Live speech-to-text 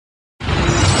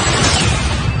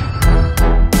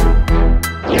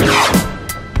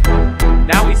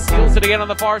it again on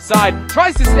the far side.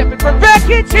 Tries to step in for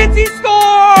backhand chance. He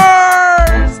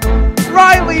scores!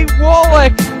 Riley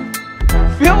Wallach.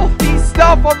 Filthy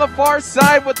stuff on the far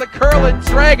side with the curl and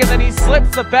drag, and then he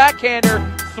slips the backhander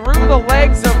through the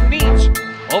legs of Neach.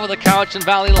 Over the Cowichan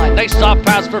Valley line. Nice soft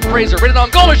pass for Fraser. Written on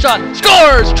goal shot.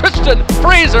 Scores! Tristan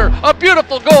Fraser. A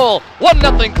beautiful goal.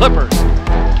 1-0 Clippers.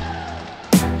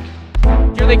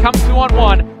 Here they come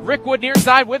 2-on-1. Rickwood near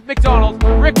side with McDonald.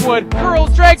 Rickwood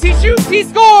curls, drags, he shoots, he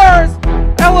scores!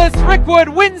 Ellis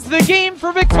Rickwood wins the game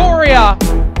for Victoria.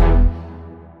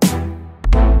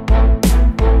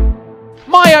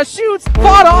 Maya shoots,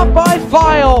 fought off by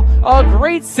File. A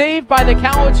great save by the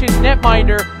Cowichan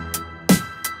netminder.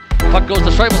 Puck goes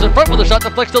to Streifels in front with a shot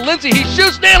deflects to Lindsay. He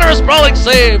shoots. Naylor, a sprawling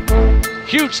save.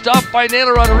 Huge stop by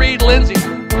Naylor on Reed Lindsay.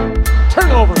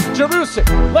 Turnover. Jerusik,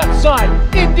 left side,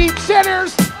 in deep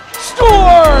centers.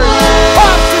 Scores!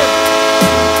 Thompson!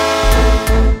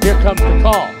 Here comes the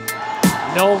call.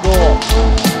 No goal.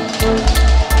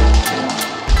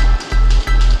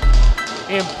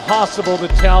 Impossible to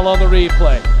tell on the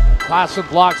replay. Klassen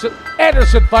blocks it.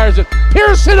 Anderson fires it.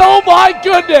 Pearson, oh my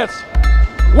goodness!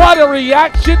 What a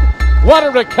reaction, what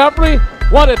a recovery,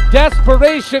 what a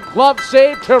desperation glove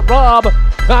save to rob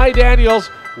Kai Daniels.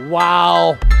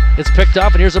 Wow. It's picked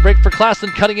up, and here's a break for Klassen,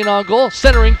 cutting in on goal,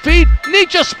 centering feed.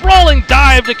 Nietzsche sprawling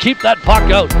dive to keep that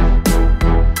puck out.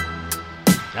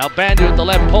 Now Bandu at the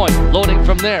left point, loading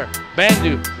from there.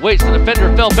 Bandu waits, the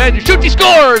defender fell. Bandu shoots, he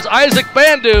scores! Isack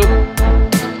Bandu.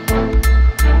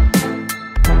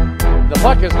 The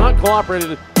puck has not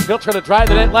cooperated. He'll try to drive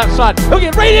the net left side. He'll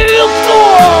get right in and he'll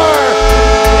score!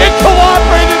 It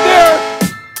cooperated there.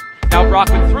 Now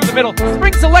Brockman through the middle,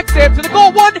 springs Alexeyev to the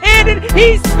goal, one-handed,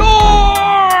 he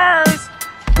scores!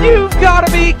 You've got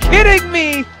to be kidding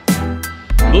me!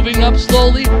 Moving up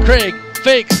slowly, Craig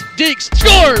fakes, Deeks,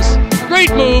 scores!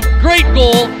 Great move, great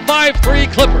goal,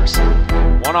 5-3 Clippers.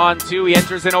 1-on-2, he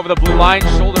enters in over the blue line,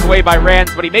 shouldered away by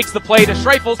Rands, but he makes the play to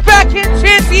Streifels, backhand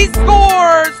chance, he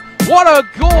scores! What a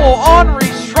goal, Henri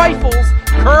Streifels,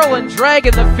 curl and drag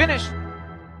in the finish.